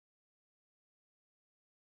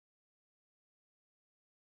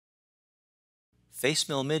Face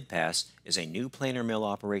mill mid-pass is a new planar mill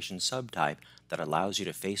operation subtype that allows you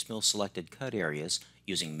to face mill selected cut areas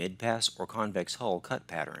using mid-pass or convex hull cut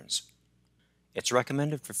patterns. It's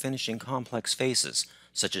recommended for finishing complex faces,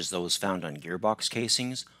 such as those found on gearbox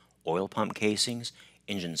casings, oil pump casings,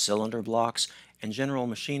 engine cylinder blocks, and general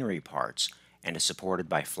machinery parts, and is supported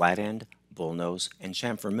by flat end, bullnose, and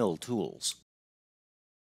chamfer mill tools.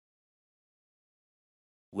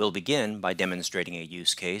 We'll begin by demonstrating a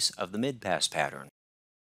use case of the mid-pass pattern.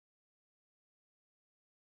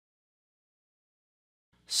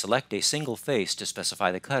 Select a single face to specify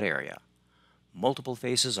the cut area. Multiple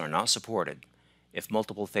faces are not supported. If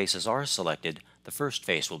multiple faces are selected, the first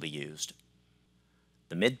face will be used.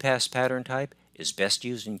 The mid-pass pattern type is best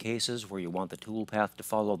used in cases where you want the tool path to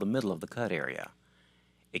follow the middle of the cut area.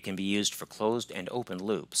 It can be used for closed and open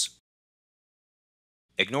loops.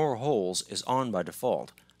 Ignore holes is on by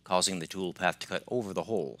default, causing the tool path to cut over the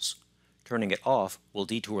holes. Turning it off will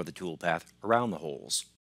detour the tool path around the holes.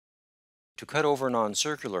 To cut over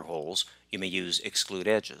non-circular holes, you may use exclude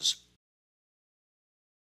edges.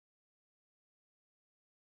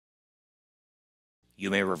 You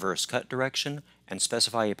may reverse cut direction and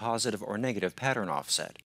specify a positive or negative pattern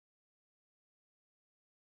offset.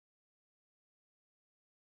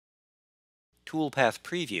 Toolpath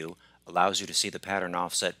Preview allows you to see the pattern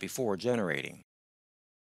offset before generating.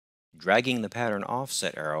 Dragging the pattern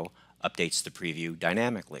offset arrow updates the preview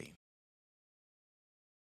dynamically.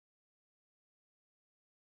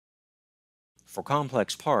 For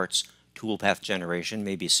complex parts, toolpath generation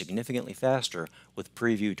may be significantly faster with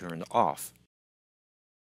preview turned off.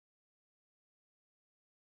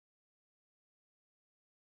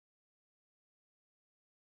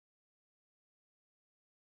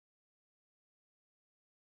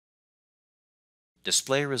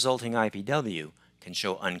 Display resulting IPW can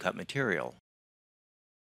show uncut material.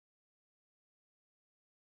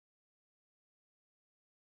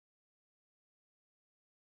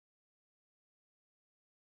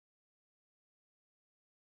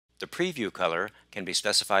 The preview color can be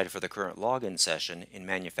specified for the current login session in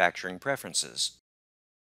Manufacturing Preferences.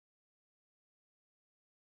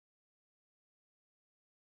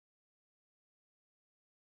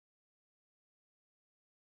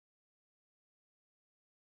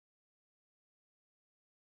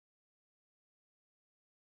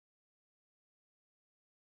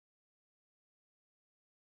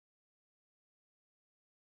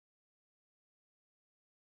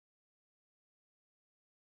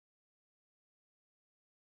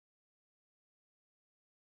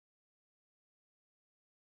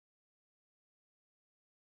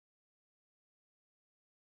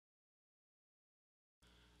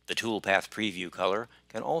 The toolpath preview color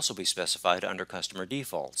can also be specified under customer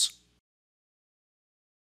defaults.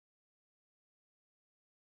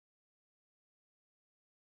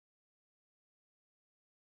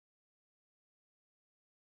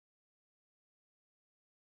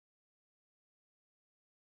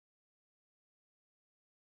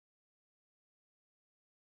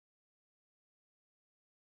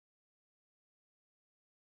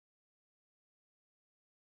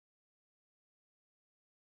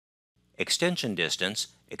 Extension distance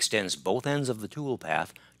extends both ends of the toolpath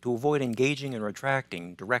to avoid engaging and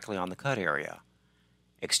retracting directly on the cut area.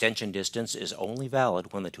 Extension distance is only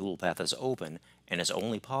valid when the toolpath is open and is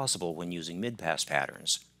only possible when using mid-pass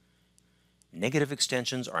patterns. Negative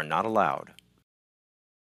extensions are not allowed.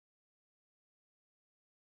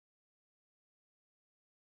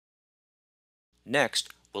 Next,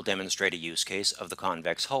 we'll demonstrate a use case of the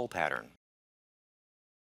convex hull pattern.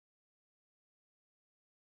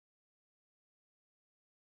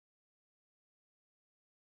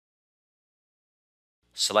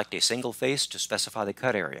 Select a single face to specify the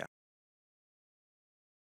cut area.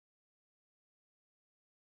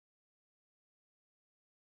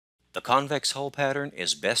 The convex hull pattern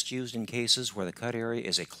is best used in cases where the cut area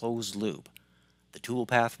is a closed loop. The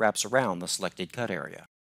toolpath wraps around the selected cut area.